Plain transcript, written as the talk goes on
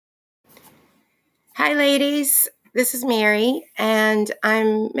Hi, ladies. This is Mary, and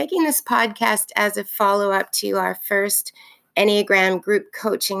I'm making this podcast as a follow up to our first Enneagram group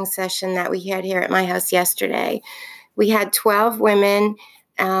coaching session that we had here at my house yesterday. We had 12 women,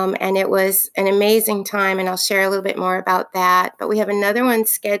 and it was an amazing time, and I'll share a little bit more about that. But we have another one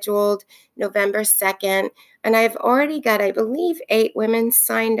scheduled November 2nd, and I've already got, I believe, 8 women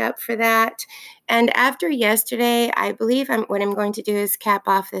signed up for that. And after yesterday, I believe what I'm going to do is cap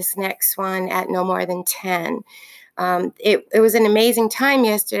off this next one at no more than 10. It was an amazing time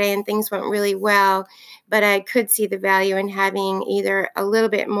yesterday and things went really well, but I could see the value in having either a little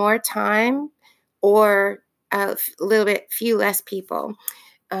bit more time or a little bit few less people.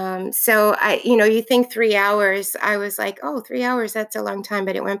 So you think 3 hours, I was like, oh, 3 hours, that's a long time,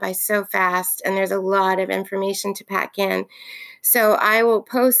 but it went by so fast and there's a lot of information to pack in. So I will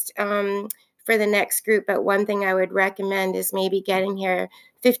post for the next group, but one thing I would recommend is maybe getting here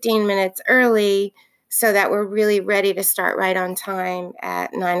 15 minutes early so that we're really ready to start right on time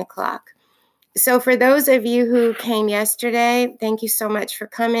at 9 o'clock. So for those of you who came yesterday, thank you so much for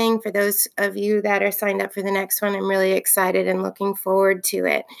coming. For those of you that are signed up for the next one, I'm really excited and looking forward to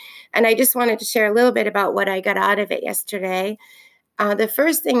it. And I just wanted to share a little bit about what I got out of it yesterday. The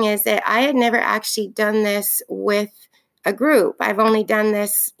first thing is that I had never actually done this with a group. I've only done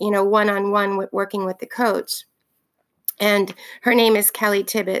this, one-on-one working with the coach. And her name is Kelly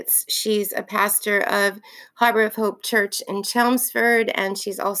Tibbetts. She's a pastor of Harbor of Hope Church in Chelmsford, and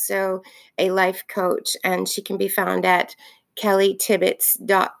she's also a life coach. And she can be found at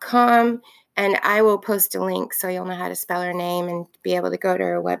kellytibbetts.com. And I will post a link so you'll know how to spell her name and be able to go to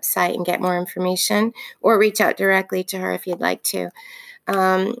her website and get more information, or reach out directly to her if you'd like to.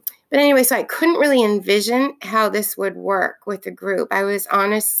 But anyway, so I couldn't really envision how this would work with the group. I was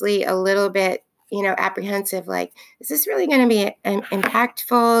honestly a little bit apprehensive, like, is this really going to be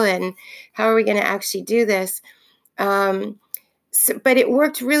impactful, and how are we going to actually do this? But it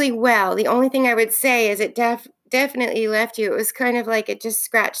worked really well. The only thing I would say is it definitely left you, it was kind of like it just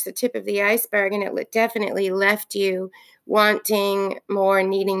scratched the tip of the iceberg, and it definitely left you wanting more,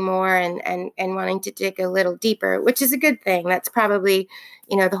 needing more, and wanting to dig a little deeper, which is a good thing. That's probably,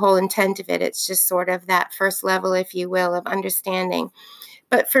 the whole intent of it. It's just sort of that first level, if you will, of understanding.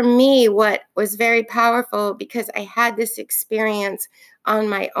 But for me, what was very powerful, because I had this experience on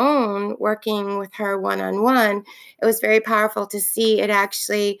my own working with her one-on-one, it was very powerful to see it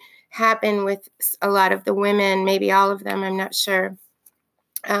actually happen with a lot of the women, maybe all of them, I'm not sure,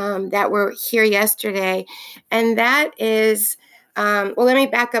 that were here yesterday. And that is, well, let me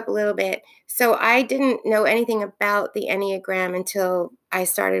back up a little bit. So I didn't know anything about the Enneagram until I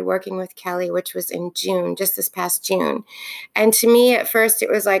started working with Kelly, which was in June, just this past June. And to me, at first,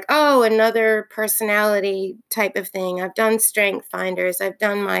 it was like, oh, another personality type of thing. I've done Strength Finders. I've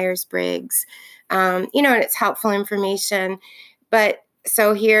done Myers-Briggs, and it's helpful information. But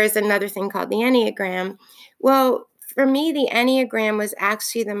so here's another thing called the Enneagram. Well, for me, the Enneagram was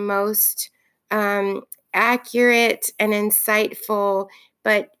actually the most accurate and insightful.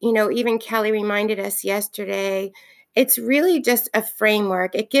 But, even Kelly reminded us yesterday, it's really just a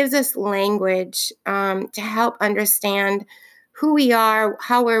framework. It gives us language to help understand who we are,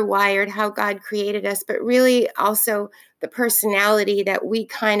 how we're wired, how God created us, but really also the personality that we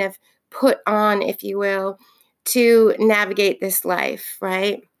kind of put on, if you will, to navigate this life,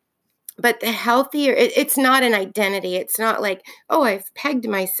 right? But the healthier, it's not an identity. It's not like, oh, I've pegged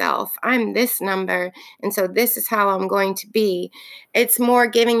myself. I'm this number, and so this is how I'm going to be. It's more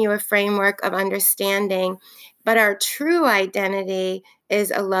giving you a framework of understanding. But our true identity is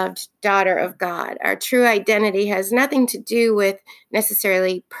a loved daughter of God. Our true identity has nothing to do with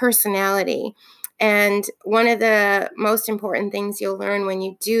necessarily personality. And one of the most important things you'll learn when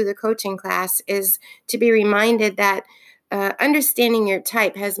you do the coaching class is to be reminded that understanding your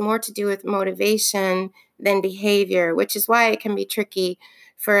type has more to do with motivation than behavior, which is why it can be tricky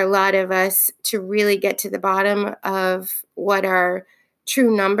for a lot of us to really get to the bottom of what our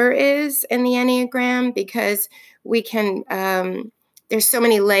true number is in the Enneagram, because we can, there's so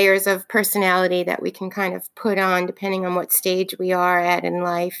many layers of personality that we can kind of put on depending on what stage we are at in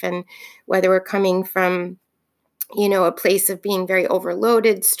life, and whether we're coming from a place of being very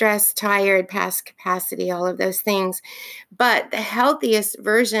overloaded, stressed, tired, past capacity, all of those things. But the healthiest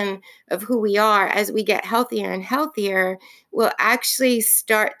version of who we are, as we get healthier and healthier, will actually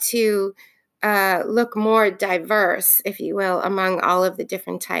start to look more diverse, if you will, among all of the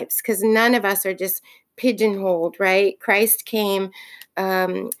different types, because none of us are just pigeonholed, right? Christ came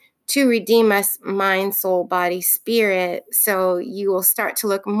to redeem us, mind, soul, body, spirit. So you will start to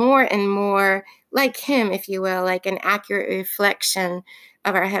look more and more like him, if you will, like an accurate reflection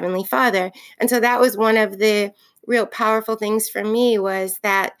of our Heavenly Father. And so that was one of the real powerful things for me, was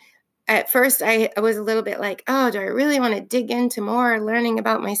that at first I was a little bit like, oh, do I really want to dig into more learning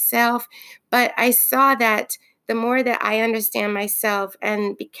about myself? But I saw that the more that I understand myself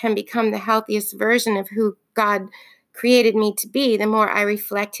and can become the healthiest version of who God created me to be, the more I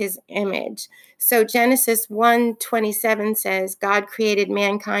reflect his image. So Genesis 1:27 says, God created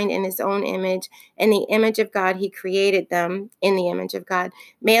mankind in his own image. In the image of God, he created them. In the image of God,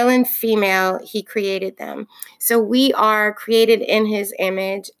 male and female, he created them. So we are created in his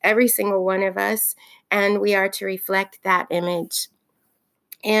image, every single one of us, and we are to reflect that image.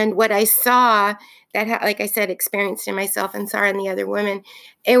 And what I saw that, like I said, experienced in myself and saw in the other women,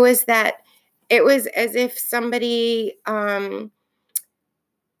 it was as if somebody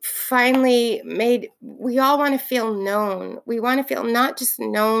finally we all want to feel known. We want to feel not just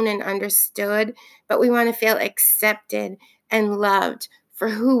known and understood, but we want to feel accepted and loved for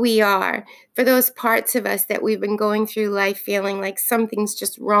who we are, for those parts of us that we've been going through life feeling like something's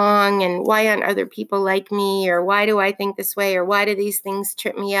just wrong, and why aren't other people like me, or why do I think this way, or why do these things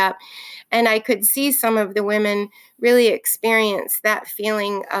trip me up? And I could see some of the women really experience that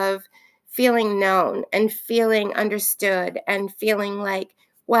feeling of feeling known and feeling understood and feeling like,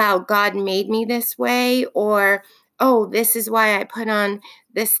 wow, God made me this way, or, oh, this is why I put on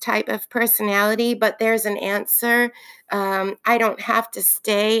this type of personality, but there's an answer. I don't have to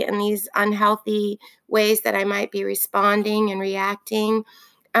stay in these unhealthy ways that I might be responding and reacting.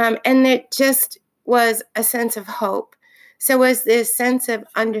 And it just was a sense of hope. So it was this sense of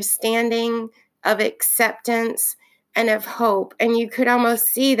understanding, of acceptance, and of hope. And you could almost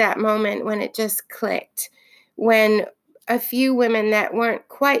see that moment when it just clicked, when a few women that weren't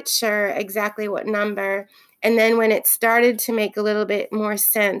quite sure exactly what number, and then when it started to make a little bit more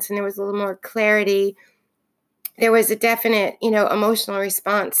sense and there was a little more clarity, there was a definite, emotional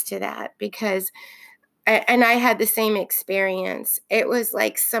response to that, because and I had the same experience. It was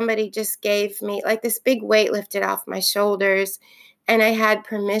like somebody just gave me like this big weight lifted off my shoulders, and I had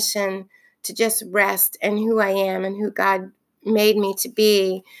permission to just rest in who I am and who God made me to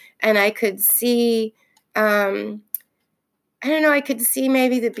be. And I could see, I don't know, I could see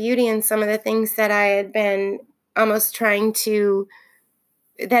maybe the beauty in some of the things that I had been almost that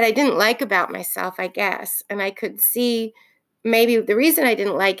I didn't like about myself, I guess. And I could see maybe the reason I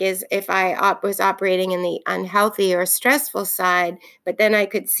didn't like is if I was operating in the unhealthy or stressful side, but then I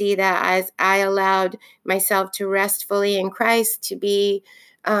could see that as I allowed myself to rest fully in Christ, to be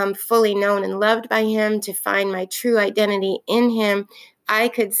fully known and loved by him, to find my true identity in him, I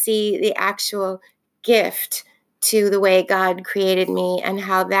could see the actual gift to the way God created me and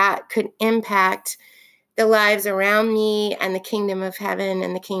how that could impact the lives around me and the kingdom of heaven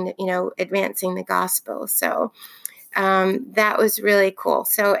and the kingdom, advancing the gospel. So that was really cool.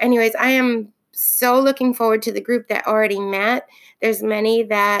 So anyways, I am so looking forward to the group that already met. There's many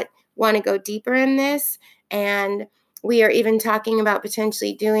that want to go deeper in this. And we are even talking about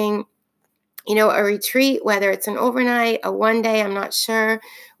potentially doing a retreat, whether it's an overnight, a one day, I'm not sure.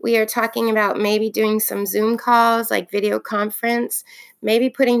 We are talking about maybe doing some Zoom calls, like video conference, maybe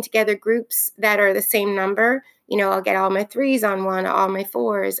putting together groups that are the same number. I'll get all my 3s on one, all my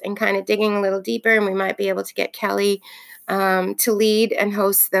 4s, and kind of digging a little deeper. And we might be able to get Kelly to lead and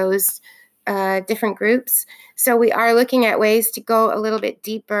host those different groups. So we are looking at ways to go a little bit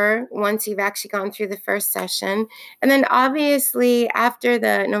deeper once you've actually gone through the first session. And then obviously after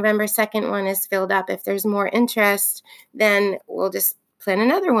the November 2nd one is filled up, if there's more interest, then we'll just plan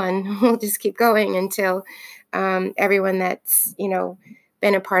another one. We'll just keep going until everyone that's,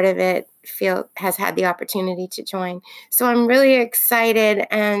 been a part of it has had the opportunity to join. So I'm really excited.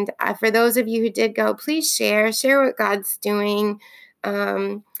 And for those of you who did go, please share what God's doing.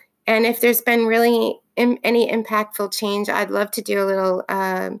 And if there's been really any impactful change, I'd love to do a little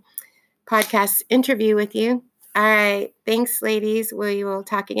podcast interview with you. All right. Thanks, ladies. We will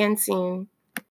talk again soon.